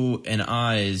you and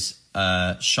I's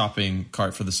shopping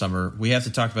cart for the summer, we have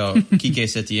to talk about Quique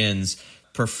Setien's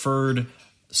preferred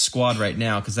squad right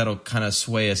now, because that'll kind of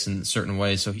sway us in certain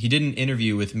ways. So he did an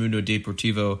interview with Mundo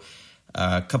Deportivo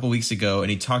a couple weeks ago, and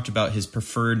he talked about his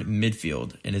preferred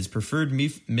midfield. And his preferred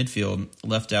midfield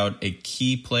left out a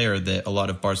key player that a lot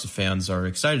of Barca fans are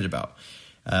excited about.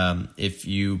 If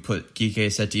you put Quique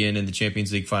Setien in the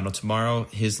Champions League final tomorrow,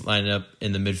 his lineup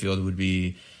in the midfield would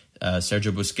be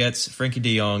Sergio Busquets, Frankie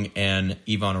de Jong, and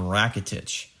Ivan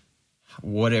Rakitic.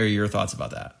 What are your thoughts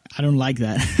about that? I don't like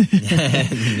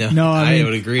that. No, I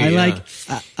would agree. I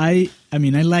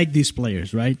like these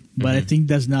players, right? But I think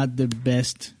that's not the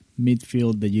best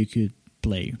midfield that you could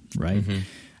play, right?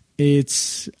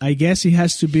 I guess it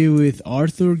has to be with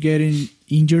Arthur getting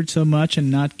injured so much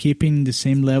and not keeping the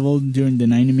same level during the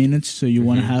 90 minutes. So you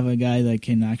want to have a guy that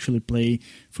can actually play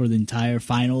for the entire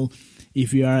final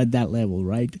if you are at that level,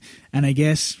 right? And I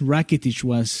guess Rakitic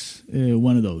was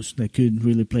one of those that could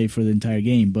really play for the entire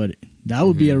game. But that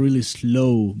would be a really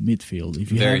slow midfield.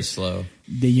 If you Very slow.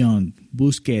 De Jong,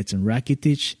 Busquets, and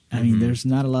Rakitic, I mean, there's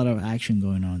not a lot of action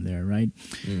going on there, right?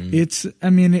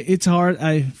 It's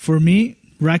hard. For me,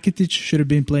 Rakitic should have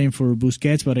been playing for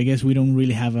Busquets, but I guess we don't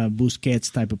really have a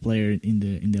Busquets type of player in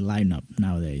the lineup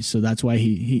nowadays. So that's why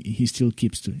he still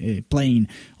keeps playing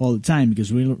all the time,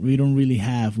 because we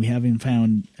haven't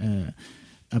found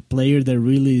a player that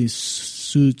really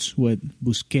suits what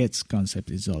Busquets' concept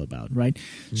is all about, right?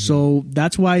 So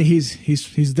that's why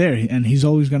he's there, and he's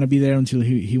always going to be there until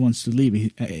he wants to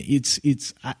leave.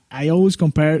 I always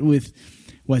compare it with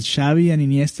what Xavi and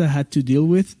Iniesta had to deal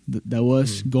with. That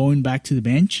was going back to the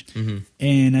bench.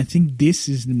 And I think this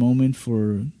is the moment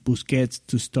for Busquets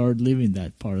to start living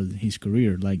that part of his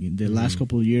career. Like in the last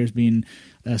couple of years being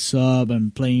a sub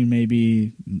and playing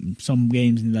maybe some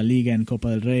games in La Liga and Copa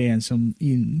del Rey and some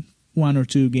in 1 or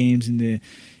 2 games in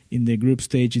the group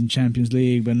stage in Champions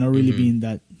League, but not really being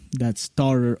that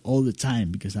starter all the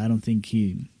time, because I don't think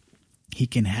he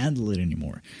can handle it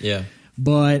anymore. Yeah.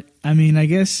 But I mean, I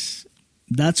guess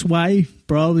that's why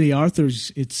probably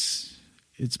Arthur's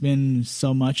it's been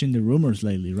so much in the rumors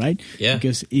lately, right? Yeah.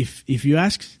 Because if you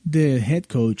ask the head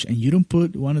coach and you don't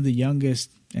put one of the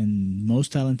youngest and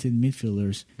most talented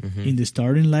midfielders in the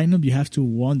starting lineup, you have to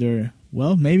wonder,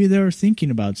 well, maybe they're thinking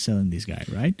about selling this guy,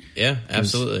 right? Yeah,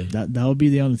 absolutely. That would be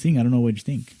the only thing. I don't know what you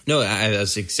think. No,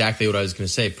 that's exactly what I was going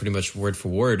to say. Pretty much word for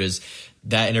word is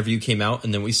that interview came out,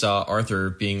 and then we saw Arthur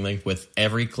being linked with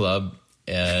every club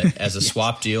as a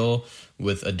swap deal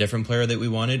with a different player that we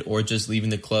wanted, or just leaving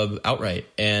the club outright.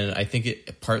 And I think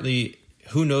it partly,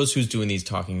 who knows who's doing these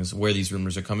talkings, where these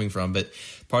rumors are coming from, but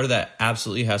part of that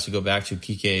absolutely has to go back to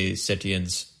Quique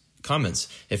Setien's comments.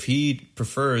 If he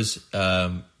prefers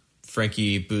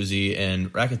Frankie, Boozy,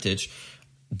 and Rakitic,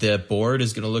 the board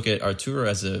is going to look at Arturo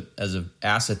as a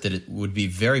asset that it would be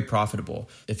very profitable.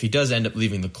 If he does end up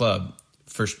leaving the club,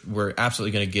 first, we're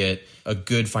absolutely going to get a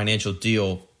good financial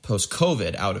deal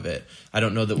post-COVID out of it. I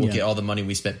don't know that we'll get all the money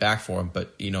we spent back for him,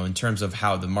 but in terms of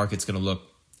how the market's going to look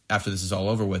after this is all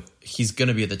over with, he's going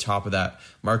to be at the top of that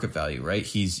market value, right?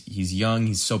 He's young,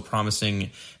 he's so promising,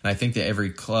 and I think that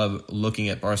every club looking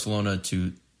at Barcelona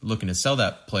looking to sell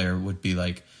that player would be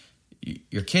like,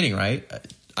 you're kidding, right?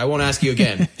 I won't ask you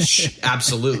again.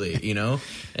 Absolutely,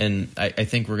 And I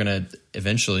think we're going to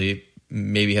eventually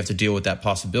maybe have to deal with that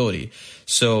possibility.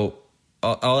 So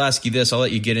I'll ask you this. I'll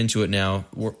let you get into it now.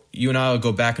 You and I will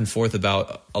go back and forth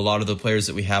about a lot of the players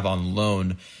that we have on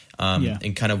loan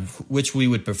and kind of which we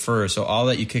would prefer. So I'll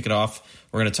let you kick it off.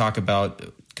 We're going to talk about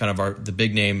kind of the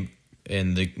big name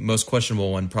and the most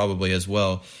questionable one probably as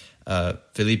well,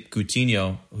 Philippe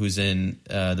Coutinho, who's in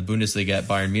the Bundesliga at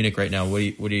Bayern Munich right now. What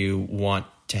do you want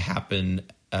to happen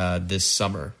this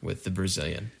summer with the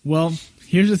Brazilian? Well,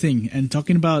 here's the thing, and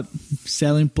talking about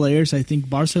selling players, I think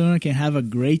Barcelona can have a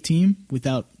great team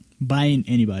without buying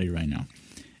anybody right now.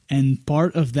 And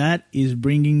part of that is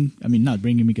not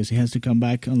bringing because he has to come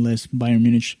back unless Bayern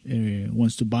Munich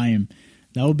wants to buy him.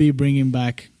 That would be bringing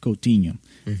back Coutinho.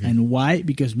 And why?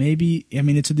 Because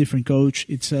it's a different coach.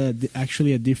 It's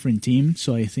actually a different team.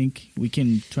 So I think we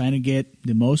can try to get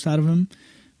the most out of him,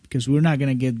 because we're not going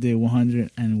to get the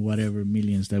 100 and whatever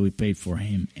millions that we paid for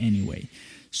him anyway.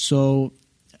 So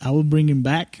I will bring him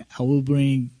back. I will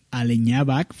bring Aleñá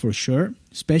back for sure,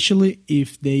 especially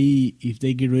if they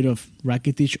get rid of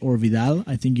Rakitic or Vidal.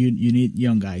 I think you need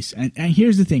young guys. And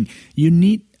here's the thing.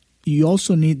 You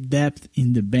also need depth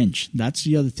in the bench. That's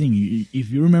the other thing.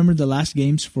 If you remember the last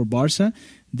games for Barca,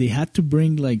 they had to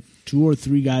bring like 2 or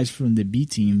 3 guys from the B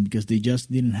team because they just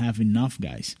didn't have enough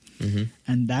guys.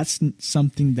 And that's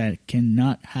something that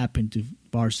cannot happen to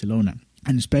Barcelona.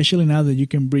 And especially now that you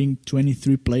can bring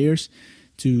 23 players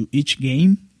to each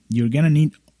game, you're going to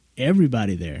need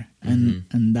everybody there.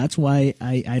 And that's why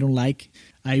I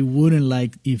wouldn't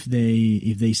like if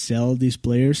they sell these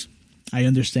players. I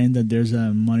understand that there's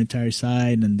a monetary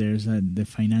side and there's the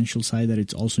financial side that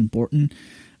it's also important.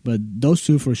 But those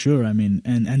two for sure, and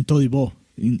Todibo.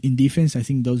 In defense, I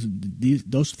think those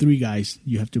 3 guys,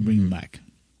 you have to bring them back.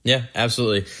 Yeah,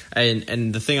 absolutely.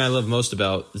 And the thing I love most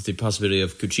about the possibility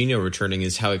of Coutinho returning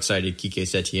is how excited Quique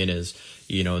Setien is.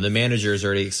 The manager is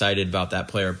already excited about that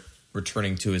player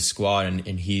returning to his squad,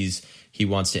 and he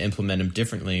wants to implement him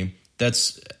differently.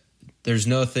 There's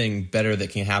nothing better that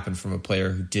can happen from a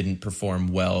player who didn't perform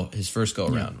well his first go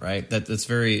around, right? That's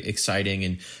very exciting,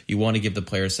 and you want to give the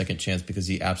player a second chance because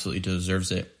he absolutely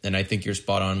deserves it. And I think you're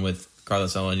spot on with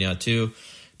Carlos Aleñá too.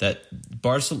 That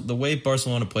the way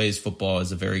Barcelona plays football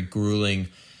is a very grueling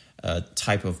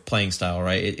type of playing style,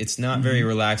 right? It's not very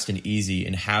relaxed and easy,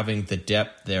 and having the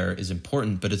depth there is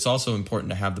important, but it's also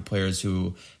important to have the players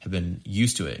who have been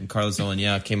used to it. And Carlos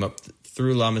Aleñá came up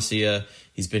through La Masia.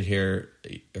 He's been here,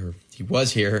 or he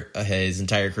was here his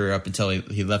entire career up until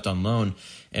he left on loan,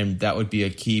 and that would be a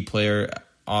key player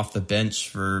off the bench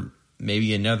for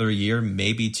maybe another year,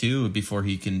 maybe 2, before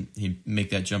he make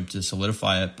that jump to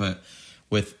solidify it. But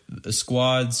with the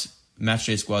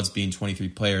matchday squads being 23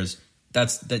 players,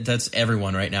 that's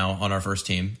everyone right now on our first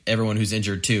team, everyone who's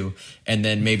injured too, and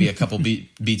then maybe a couple B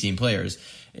team players.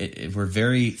 We're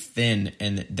very thin,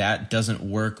 and that doesn't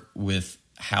work with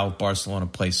how Barcelona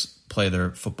play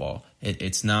their football.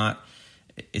 It's not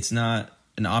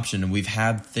an option. And we've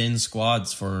had thin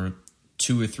squads for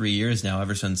 2 or 3 years now,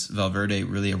 ever since Valverde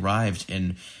really arrived.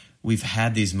 And we've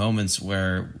had these moments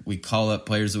where we call up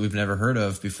players that we've never heard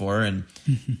of before.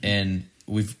 And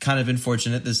we've kind of been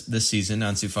fortunate this season.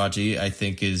 Ansu Fati, I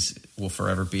think, will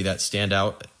forever be that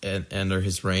standout under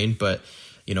his reign. But,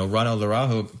 Ronald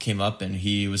Araujo came up and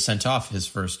he was sent off his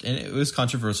first. And it was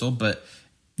controversial, but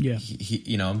yeah,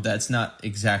 he that's not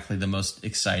exactly the most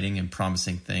exciting and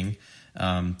promising thing.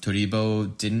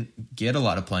 Toribio didn't get a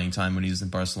lot of playing time when he was in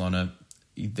Barcelona.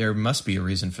 There must be a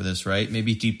reason for this, right?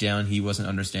 Maybe deep down he wasn't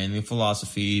understanding the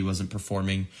philosophy. He wasn't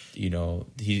performing. He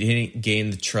didn't gain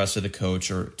the trust of the coach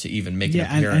or to even make an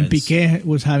appearance. And Piqué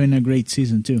was having a great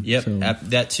season too. Yep, so.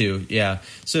 That too. Yeah.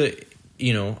 So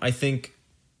I think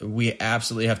we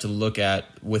absolutely have to look at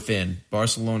within.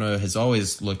 Barcelona has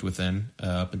always looked within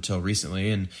up until recently,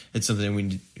 and it's something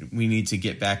we need to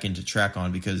get back into track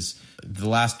on, because the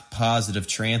last positive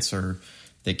transfer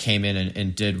that came in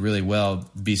and did really well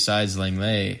besides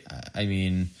Langley, I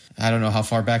mean, I don't know how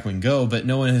far back we can go, but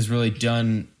no one has really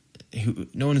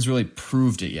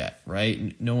proved it yet,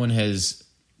 right? No one has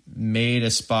made a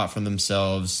spot for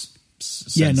themselves.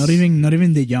 Yeah, not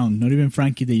even De Jong, not even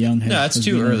Frankie De Jong has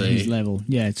too early. His level.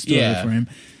 Yeah, it's too early for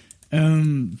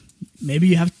him. Maybe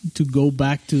you have to go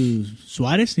back to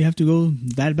Suarez. You have to go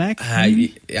that back. I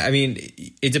mean,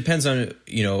 it depends on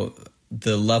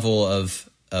the level of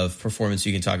performance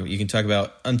you can talk about. You can talk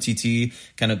about Umtiti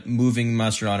kind of moving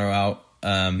Mascherano out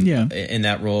in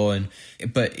that role,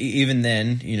 but even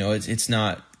then, it's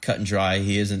not cut and dry.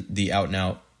 He isn't the out and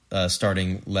out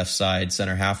starting left side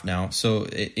center half now, so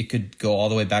it could go all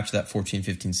the way back to that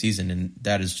 14-15 season, and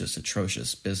that is just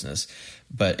atrocious business.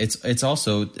 But it's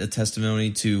also a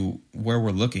testimony to where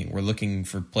we're looking. We're looking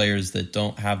for players that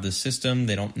don't have this system,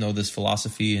 they don't know this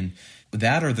philosophy, and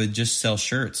that, or they just sell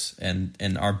shirts, and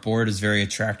our board is very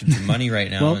attracted to money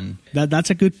right now. Well, and that's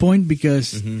a good point,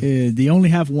 because they only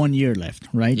have 1 year left,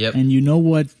 right? Yep. And you know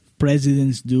what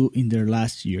presidents do in their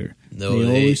last year? They're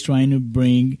always trying to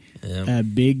bring a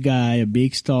big guy, a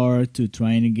big star, to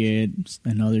trying to get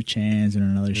another chance and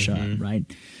another shot, right?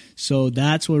 So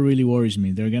that's what really worries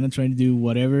me. They're going to try to do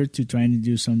whatever to try to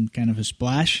do some kind of a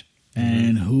splash,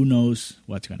 and who knows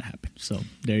what's going to happen. So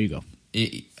there you go.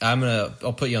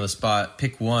 I'll put you on the spot.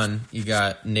 Pick one. You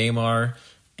got Neymar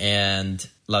and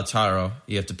Lautaro.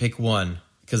 You have to pick one,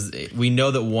 because we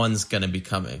know that one's going to be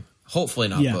coming. Hopefully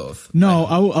not both. No,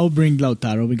 I'll bring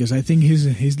Lautaro, because I think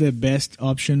he's the best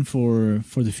option for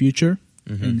the future,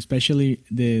 and especially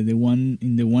the one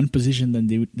in the one position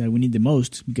that we need the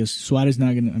most, because Suarez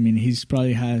not gonna. I mean, he's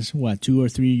probably has 2 or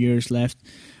 3 years left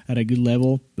at a good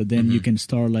level, but then you can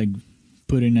start like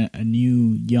putting a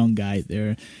new young guy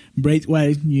there.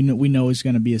 Braithwaite, we know is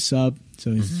going to be a sub,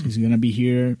 so he's going to be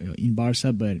here in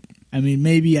Barca. But I mean,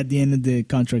 maybe at the end of the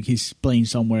contract, he's playing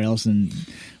somewhere else, and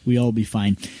we all be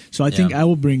fine. So I think I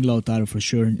will bring Lautaro for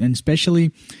sure, and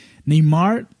especially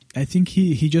Neymar. I think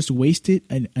he just wasted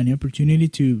an opportunity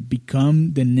to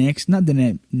become the next, not the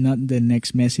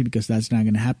next Messi, because that's not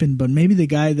going to happen, but maybe the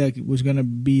guy that was going to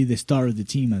be the star of the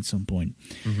team at some point.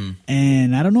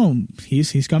 And I don't know,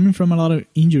 he's coming from a lot of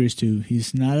injuries too.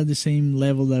 He's not at the same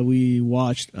level that we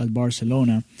watched at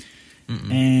Barcelona.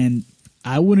 And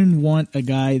I wouldn't want a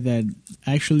guy that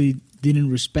actually didn't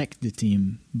respect the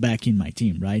team back in my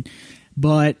team, right?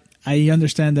 But I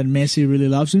understand that Messi really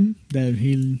loves him, that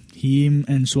him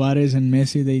and Suarez and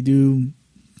Messi, they do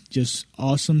just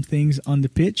awesome things on the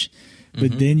pitch.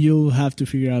 But then you'll have to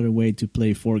figure out a way to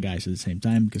play 4 guys at the same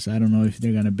time, because I don't know if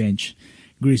they're going to bench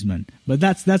Griezmann. But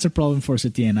that's a problem for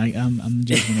Setien. I'm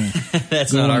just going to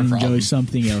that's not our problem. Enjoy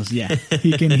something else. Yeah,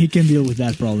 he can deal with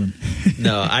that problem.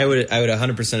 No, I would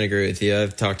 100% agree with you.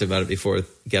 I've talked about it before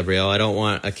with Gabriel. I don't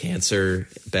want a cancer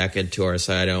back into our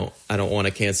side. I don't want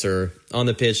a cancer on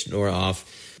the pitch nor off.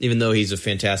 Even though he's a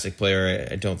fantastic player,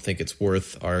 I don't think it's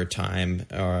worth our time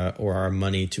or our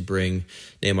money to bring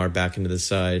Neymar back into the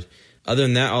side. Other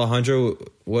than that, Alejandro,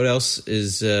 what else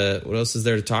is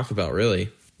there to talk about, really?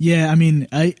 Yeah, I mean,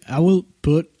 I will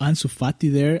put Ansu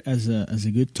Fati there as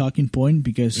a good talking point,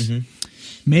 because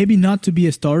maybe not to be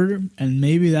a starter, and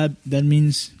maybe that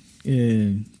means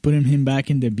putting him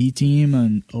back in the B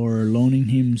team or loaning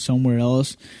him somewhere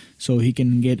else so he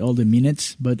can get all the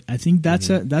minutes. But I think that's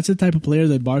a type of player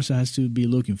that Barca has to be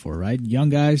looking for, right? Young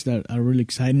guys that are really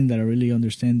exciting, that really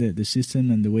understand the system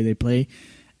and the way they play.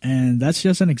 And that's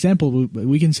just an example.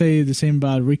 We can say the same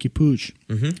about Ricky Puig,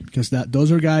 because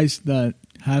those are guys that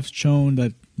have shown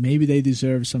that maybe they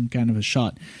deserve some kind of a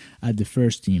shot at the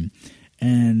first team.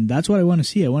 And that's what I want to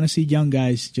see. I want to see young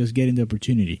guys just getting the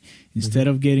opportunity instead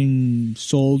of getting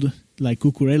sold like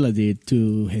Cucurella did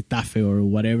to Getafe or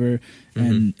whatever,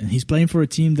 and he's playing for a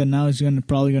team that now is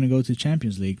probably going to go to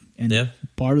Champions League, and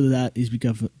part of that is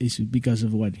because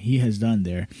of what he has done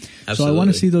there. Absolutely. So I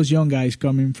want to see those young guys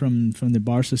coming from the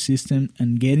Barca system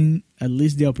and getting at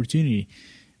least the opportunity.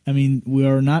 I mean, we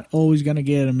are not always going to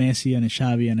get a Messi and a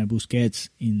Xavi and a Busquets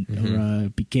or a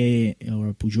Piqué or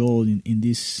a Pujol in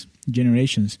these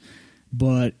generations,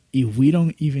 but if we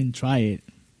don't even try it,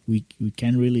 we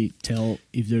can't really tell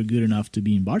if they're good enough to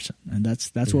be in Barca, and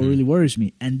that's what really worries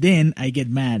me. And then I get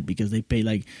mad because they pay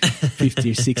like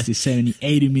 50 or 60, 70,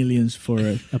 80 millions for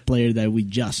a player that we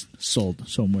just sold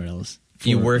somewhere else for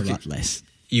a lot less.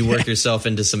 You work yourself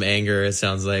into some anger, it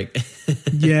sounds like.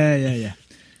 Yeah.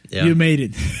 You made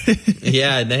it.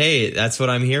 Yeah, hey, that's what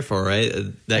I'm here for, right?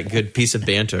 That good piece of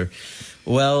banter.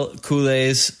 Well,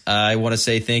 Culés, I want to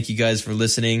say thank you guys for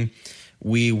listening.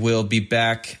 We will be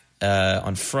back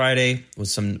on Friday with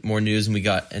some more news, and we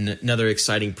got another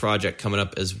exciting project coming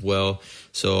up as well.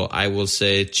 So I will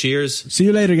say cheers. See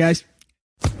you later, guys.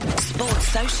 Sports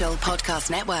Social Podcast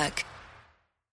Network.